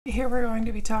Here we're going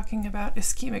to be talking about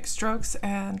ischemic strokes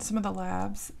and some of the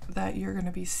labs that you're going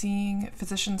to be seeing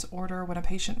physicians order when a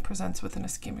patient presents with an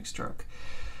ischemic stroke.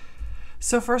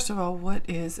 So first of all, what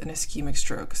is an ischemic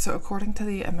stroke? So according to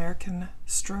the American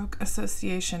Stroke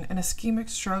Association, an ischemic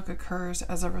stroke occurs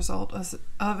as a result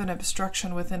of an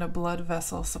obstruction within a blood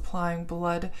vessel supplying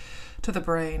blood to the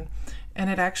brain,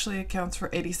 and it actually accounts for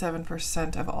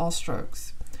 87% of all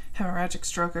strokes. Hemorrhagic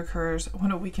stroke occurs when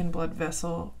a weakened blood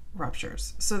vessel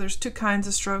ruptures. So there's two kinds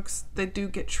of strokes. They do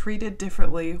get treated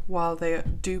differently while they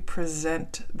do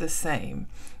present the same.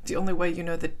 The only way you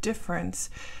know the difference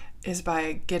is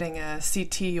by getting a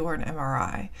CT or an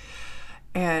MRI.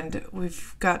 And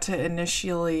we've got to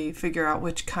initially figure out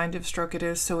which kind of stroke it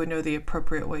is so we know the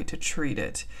appropriate way to treat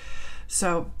it.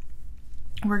 So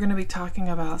we're going to be talking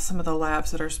about some of the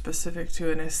labs that are specific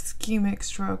to an ischemic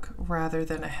stroke rather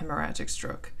than a hemorrhagic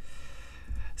stroke.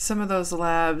 Some of those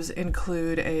labs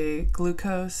include a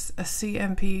glucose, a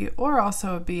CMP, or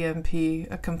also a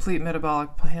BMP, a complete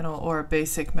metabolic panel or a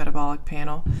basic metabolic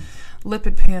panel,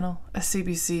 lipid panel, a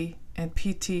CBC, and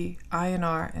PT,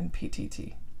 INR, and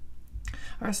PTT.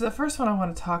 All right, so the first one I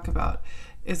want to talk about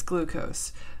is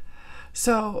glucose.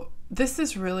 So this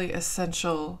is really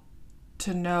essential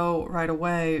to know right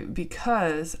away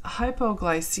because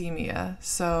hypoglycemia,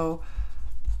 so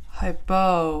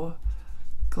hypoglycemia,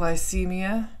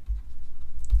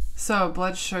 so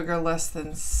blood sugar less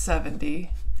than 70,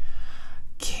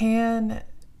 can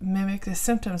mimic the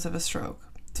symptoms of a stroke.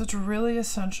 So it's really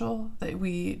essential that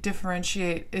we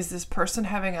differentiate, is this person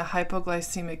having a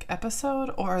hypoglycemic episode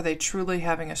or are they truly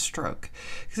having a stroke?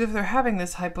 Because if they're having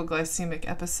this hypoglycemic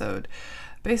episode,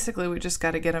 basically we just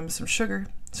got to get them some sugar,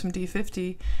 some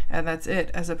D50, and that's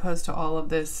it, as opposed to all of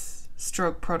this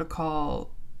stroke protocol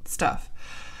stuff.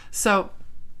 So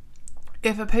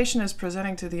if a patient is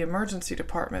presenting to the emergency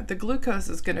department, the glucose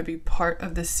is going to be part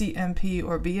of the CMP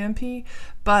or BMP,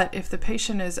 but if the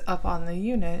patient is up on the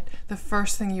unit, the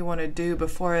first thing you want to do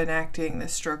before enacting the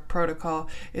stroke protocol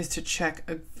is to check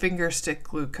a finger stick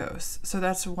glucose. So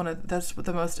that's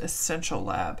the most essential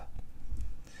lab.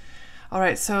 All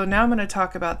right, so now I'm going to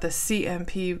talk about the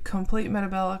CMP, complete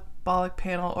metabolic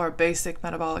panel, or basic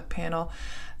metabolic panel.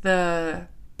 The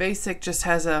basic just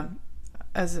has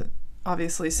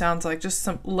obviously sounds like just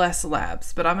some less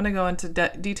labs, but I'm going to go into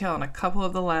detail on a couple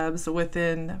of the labs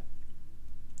within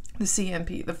the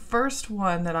CMP. The first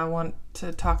one that I want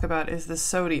to talk about is the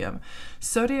sodium.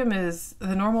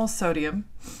 The normal sodium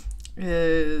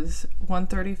is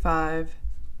 135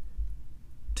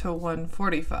 to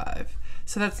 145.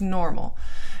 So that's normal.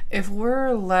 If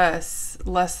we're less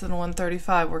than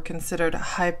 135, we're considered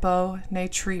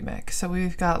hyponatremic. So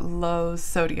we've got low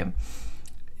sodium.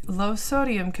 Low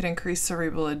sodium can increase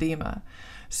cerebral edema.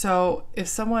 So if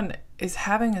someone is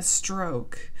having a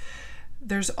stroke,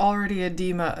 there's already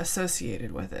edema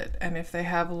associated with it. And if they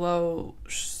have low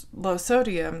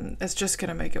sodium, it's just going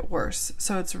to make it worse.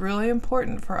 So it's really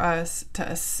important for us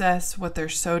to assess what their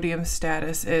sodium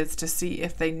status is to see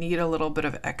if they need a little bit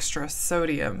of extra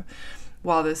sodium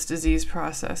while this disease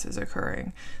process is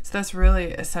occurring. So that's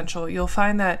really essential. You'll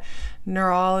find that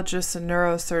neurologists and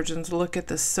neurosurgeons look at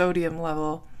the sodium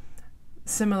level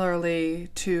similarly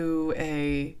to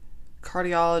a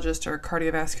cardiologist or a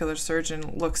cardiovascular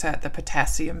surgeon looks at the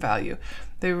potassium value.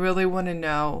 They really want to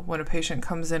know when a patient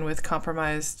comes in with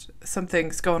compromised,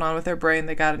 something's going on with their brain,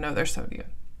 they got to know their sodium.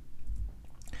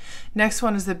 Next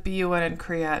one is the BUN and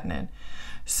creatinine.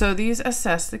 So these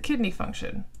assess the kidney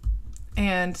function.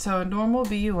 And so a normal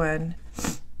BUN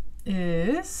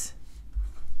is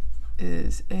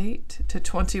 8 to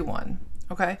 21.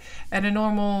 Okay, and a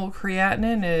normal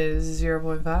creatinine is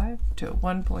 0.5 to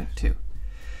 1.2.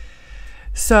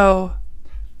 So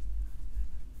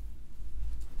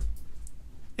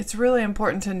it's really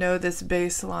important to know this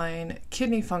baseline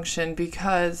kidney function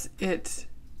because at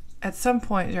some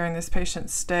point during this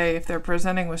patient's stay, if they're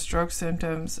presenting with stroke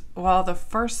symptoms, while the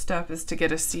first step is to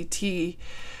get a CT,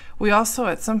 we also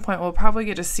at some point will probably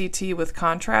get a CT with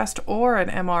contrast or an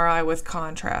MRI with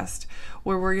contrast,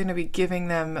 where we're going to be giving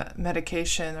them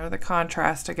medication or the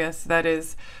contrast, I guess, that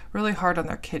is really hard on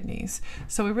their kidneys.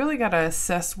 So we really got to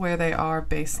assess where they are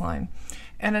baseline.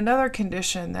 And another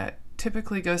condition that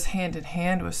typically goes hand in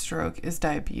hand with stroke is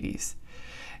diabetes.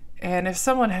 And if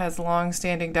someone has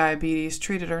long-standing diabetes,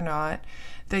 treated or not,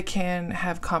 they can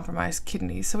have compromised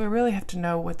kidneys. So we really have to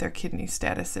know what their kidney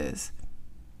status is.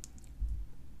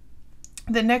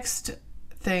 The next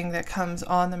thing that comes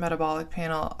on the metabolic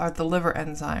panel are the liver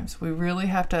enzymes. We really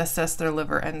have to assess their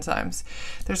liver enzymes.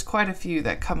 There's quite a few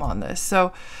that come on this.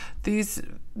 So these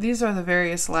are the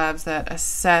various labs that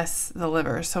assess the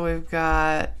liver. So we've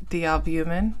got the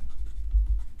albumin,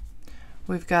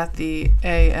 We've got the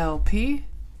ALP,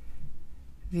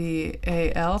 the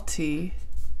ALT,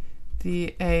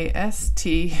 the AST,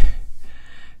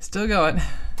 still going.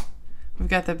 We've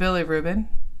got the bilirubin,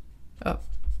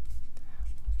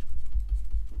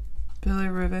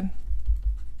 bilirubin,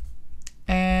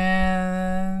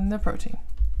 and the protein.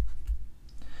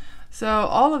 So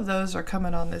all of those are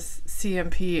coming on this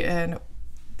CMP, and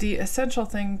the essential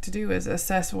thing to do is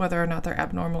assess whether or not they're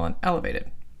abnormal and elevated.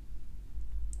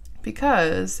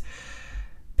 Because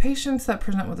patients that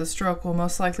present with a stroke will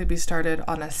most likely be started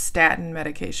on a statin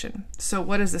medication. So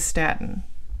what is a statin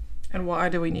and why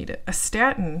do we need it? A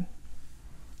statin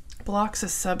blocks a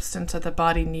substance that the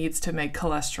body needs to make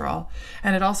cholesterol,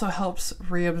 and it also helps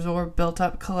reabsorb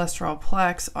built-up cholesterol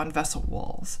plaques on vessel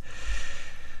walls.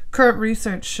 Current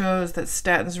research shows that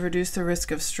statins reduce the risk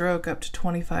of stroke up to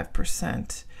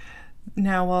 25%.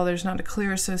 Now, while there's not a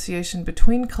clear association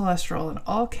between cholesterol and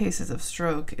all cases of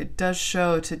stroke, it does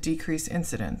show to decrease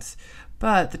incidence.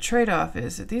 But the trade-off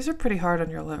is that these are pretty hard on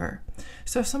your liver.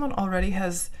 So if someone already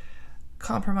has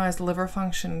compromised liver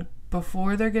function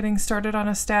before they're getting started on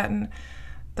a statin,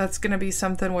 that's going to be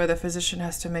something where the physician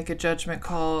has to make a judgment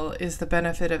call. Is the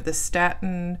benefit of the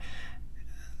statin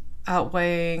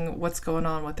outweighing what's going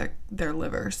on with their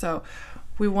liver? So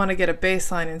we want to get a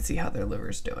baseline and see how their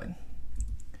liver's doing.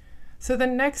 So the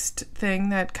next thing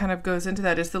that kind of goes into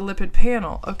that is the lipid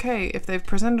panel. Okay, if they've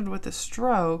presented with a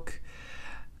stroke,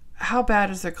 how bad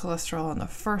is their cholesterol in the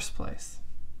first place?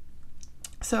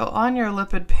 So on your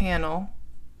lipid panel,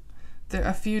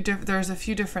 there's a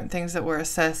few different things that we're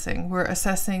assessing. We're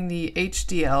assessing the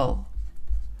HDL,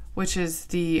 which is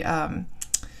the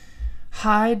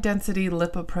high density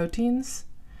lipoproteins,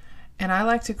 and I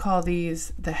like to call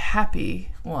these the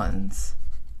happy ones.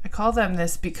 I call them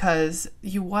this because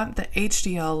you want the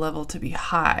HDL level to be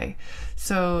high.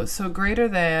 So greater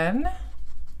than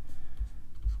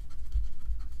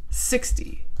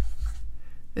 60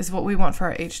 is what we want for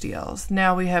our HDLs.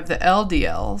 Now we have the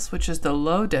LDLs, which is the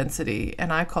low density,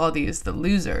 and I call these the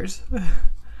losers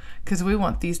because we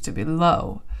want these to be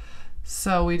low.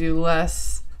 So we do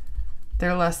less,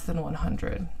 they're less than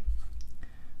 100.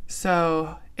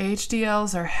 So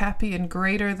HDLs are happy and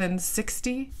greater than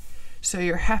 60. So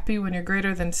you're happy when you're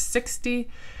greater than 60,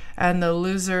 and the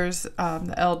losers,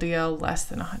 the LDL, less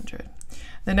than 100.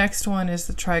 The next one is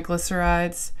the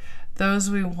triglycerides. Those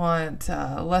we want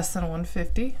less than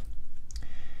 150.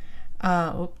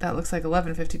 That looks like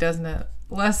 1150, doesn't it?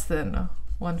 Less than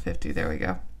 150, there we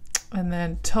go. And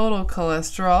then total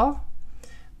cholesterol,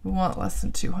 we want less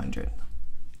than 200.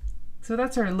 So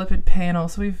that's our lipid panel.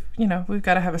 So we've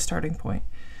got to have a starting point.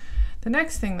 The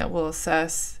next thing that we'll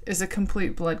assess is a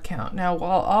complete blood count. Now,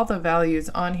 while all the values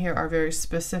on here are very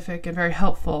specific and very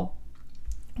helpful,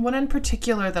 one in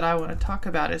particular that I want to talk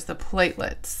about is the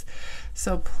platelets.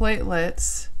 So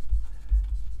platelets,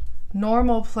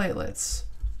 normal platelets,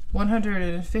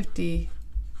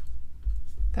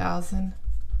 150,000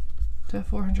 to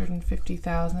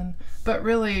 450,000. But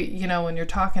really, when you're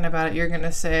talking about it, you're going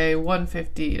to say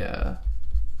 150 to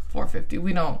 450.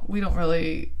 We don't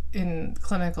really, in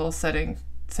clinical setting,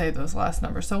 say those last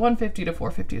numbers. So 150 to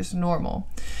 450 is normal.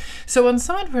 So when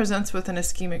someone presents with an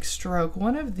ischemic stroke,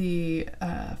 one of the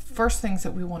first things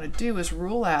that we want to do is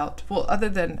rule out, well, other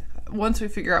than once we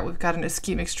figure out we've got an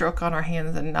ischemic stroke on our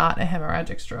hands and not a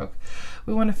hemorrhagic stroke,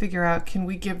 we want to figure out, can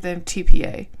we give them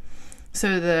TPA?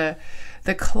 So the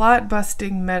clot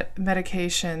busting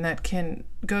medication that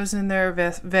goes in their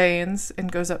veins and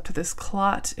goes up to this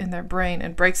clot in their brain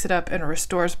and breaks it up and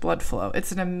restores blood flow.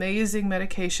 It's an amazing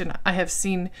medication. I have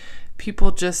seen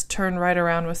people just turn right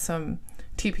around with some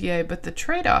TPA, but the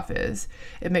trade-off is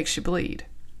it makes you bleed.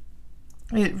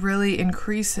 It really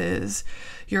increases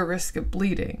your risk of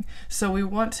bleeding. So we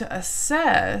want to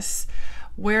assess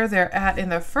where they're at in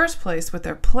the first place with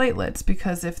their platelets,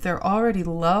 because if they're already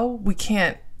low, we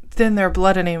can't thin their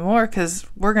blood anymore because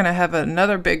we're going to have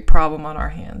another big problem on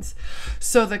our hands.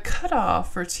 So the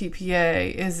cutoff for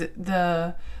TPA is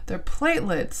their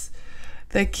platelets,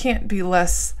 they can't be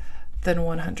less than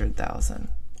 100,000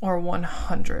 or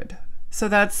 100. So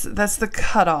that's the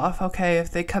cutoff. Okay,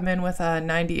 if they come in with a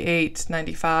 98,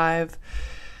 95,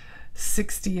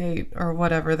 68 or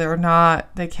whatever,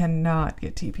 they cannot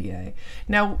get TPA.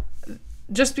 Now,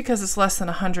 just because it's less than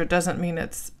 100 doesn't mean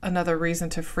it's another reason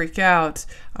to freak out.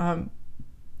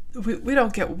 We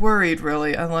don't get worried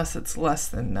really unless it's less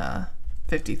than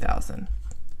 50,000.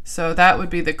 So that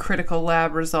would be the critical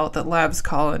lab result that lab's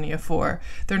calling you for.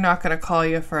 They're not going to call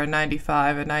you for a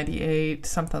 95, a 98,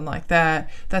 something like that.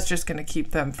 That's just going to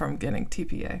keep them from getting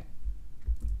TPA.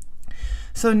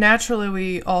 So naturally,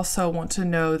 we also want to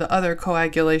know the other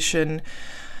coagulation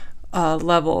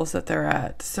levels that they're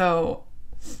at. So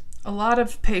a lot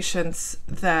of patients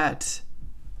that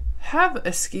have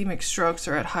ischemic strokes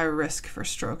are at high risk for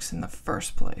strokes in the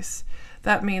first place.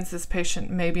 That means this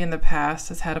patient maybe in the past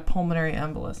has had a pulmonary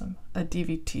embolism, a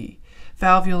DVT,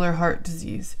 valvular heart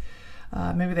disease.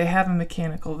 Maybe they have a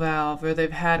mechanical valve, or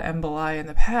they've had emboli in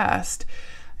the past.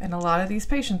 And a lot of these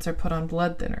patients are put on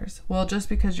blood thinners. Well, just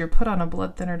because you're put on a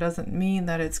blood thinner doesn't mean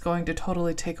that it's going to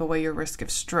totally take away your risk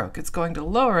of stroke. It's going to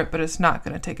lower it, but it's not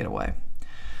going to take it away.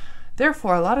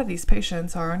 Therefore, a lot of these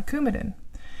patients are on Coumadin.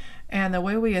 And the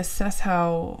way we assess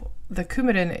how the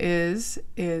Coumadin is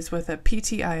with a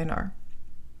PT-INR.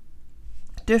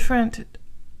 Different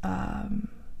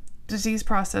disease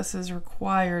processes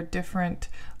require different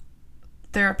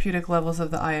therapeutic levels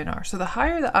of the INR. So the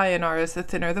higher the INR is, the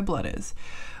thinner the blood is.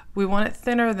 We want it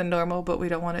thinner than normal, but we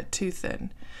don't want it too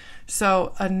thin.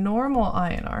 So a normal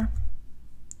INR,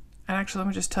 and actually let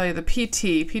me just tell you the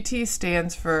PT. PT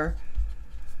stands for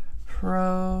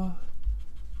prothrombin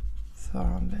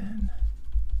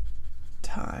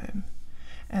time.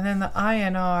 And then the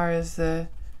INR is the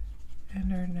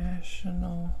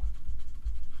international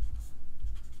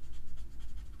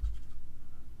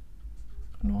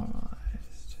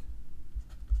normalized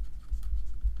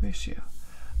ratio.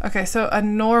 Okay, so a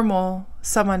normal,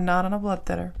 someone not on a blood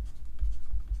thinner,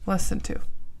 less than 2.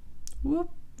 Whoop,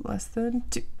 less than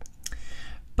 2.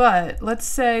 But let's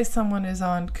say someone is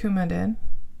on Coumadin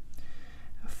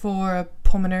for a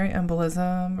pulmonary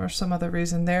embolism or some other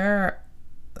reason. The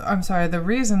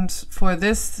reasons for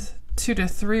this 2 to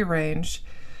 3 range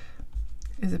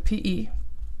is a PE.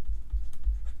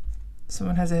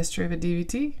 Someone has a history of a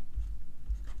DVT,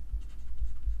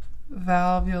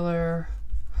 valvular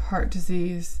heart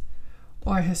disease,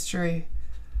 or a history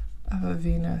of a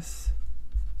venous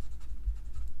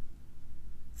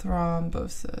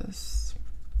thrombosis,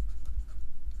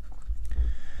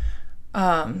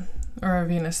 or a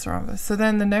venous thrombus. So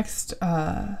then the next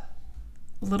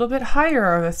little bit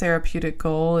higher of a therapeutic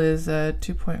goal is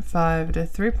 2.5 to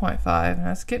 3.5, and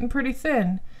that's getting pretty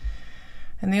thin.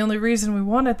 And the only reason we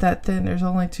want it that thin, there's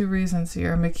only 2 reasons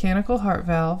here: a mechanical heart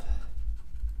valve.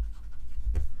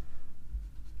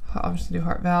 I'm just gonna do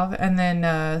heart valve, and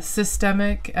then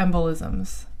systemic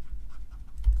embolisms.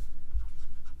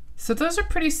 So those are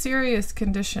pretty serious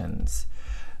conditions.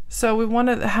 So we want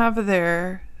to have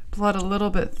their blood a little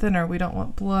bit thinner. We don't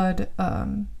want blood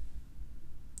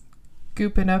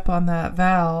gooping up on that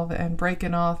valve and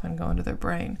breaking off and going to their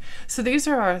brain. So these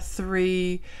are our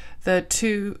 3. The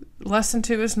 2, less than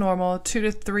 2 is normal, 2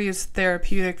 to 3 is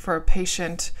therapeutic for a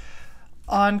patient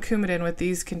on Coumadin with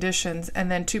these conditions,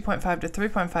 and then 2.5 to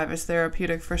 3.5 is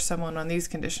therapeutic for someone on these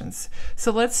conditions.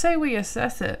 So let's say we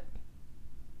assess it,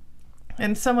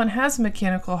 and someone has a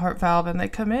mechanical heart valve, and they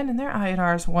come in and their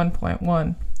INR is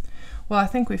 1.1. Well, I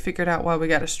think we figured out why we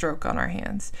got a stroke on our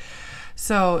hands.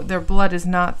 So their blood is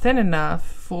not thin enough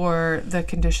for the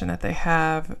condition that they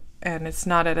have, and it's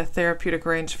not at a therapeutic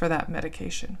range for that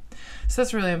medication. So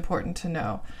that's really important to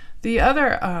know. The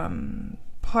other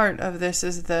part of this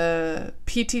is the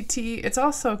PTT. It's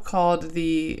also called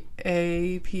the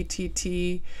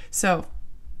APTT. So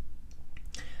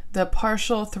the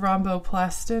partial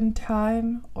thromboplastin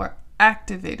time, or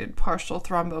activated partial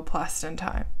thromboplastin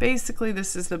time. Basically,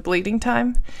 this is the bleeding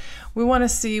time. We want to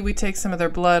see, we take some of their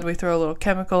blood, we throw a little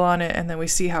chemical on it, and then we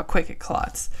see how quick it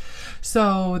clots.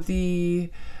 So the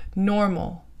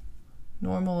normal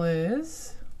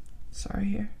is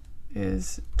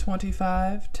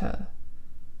 25 to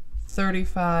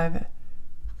 35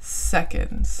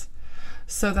 seconds.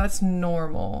 So that's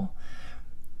normal.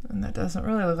 And that doesn't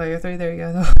really look like a 3. There you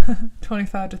go.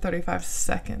 25 to 35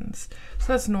 seconds.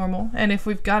 So that's normal. And if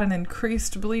we've got an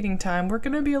increased bleeding time, we're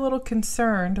going to be a little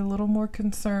more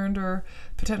concerned, or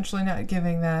potentially not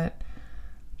giving that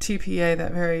TPA,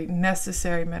 that very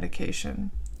necessary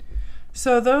medication.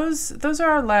 So those are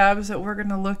our labs that we're going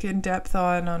to look in depth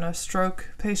on a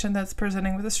stroke patient that's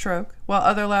presenting with a stroke. While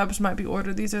other labs might be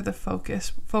ordered, these are the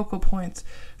focal points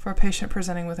for a patient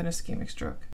presenting with an ischemic stroke.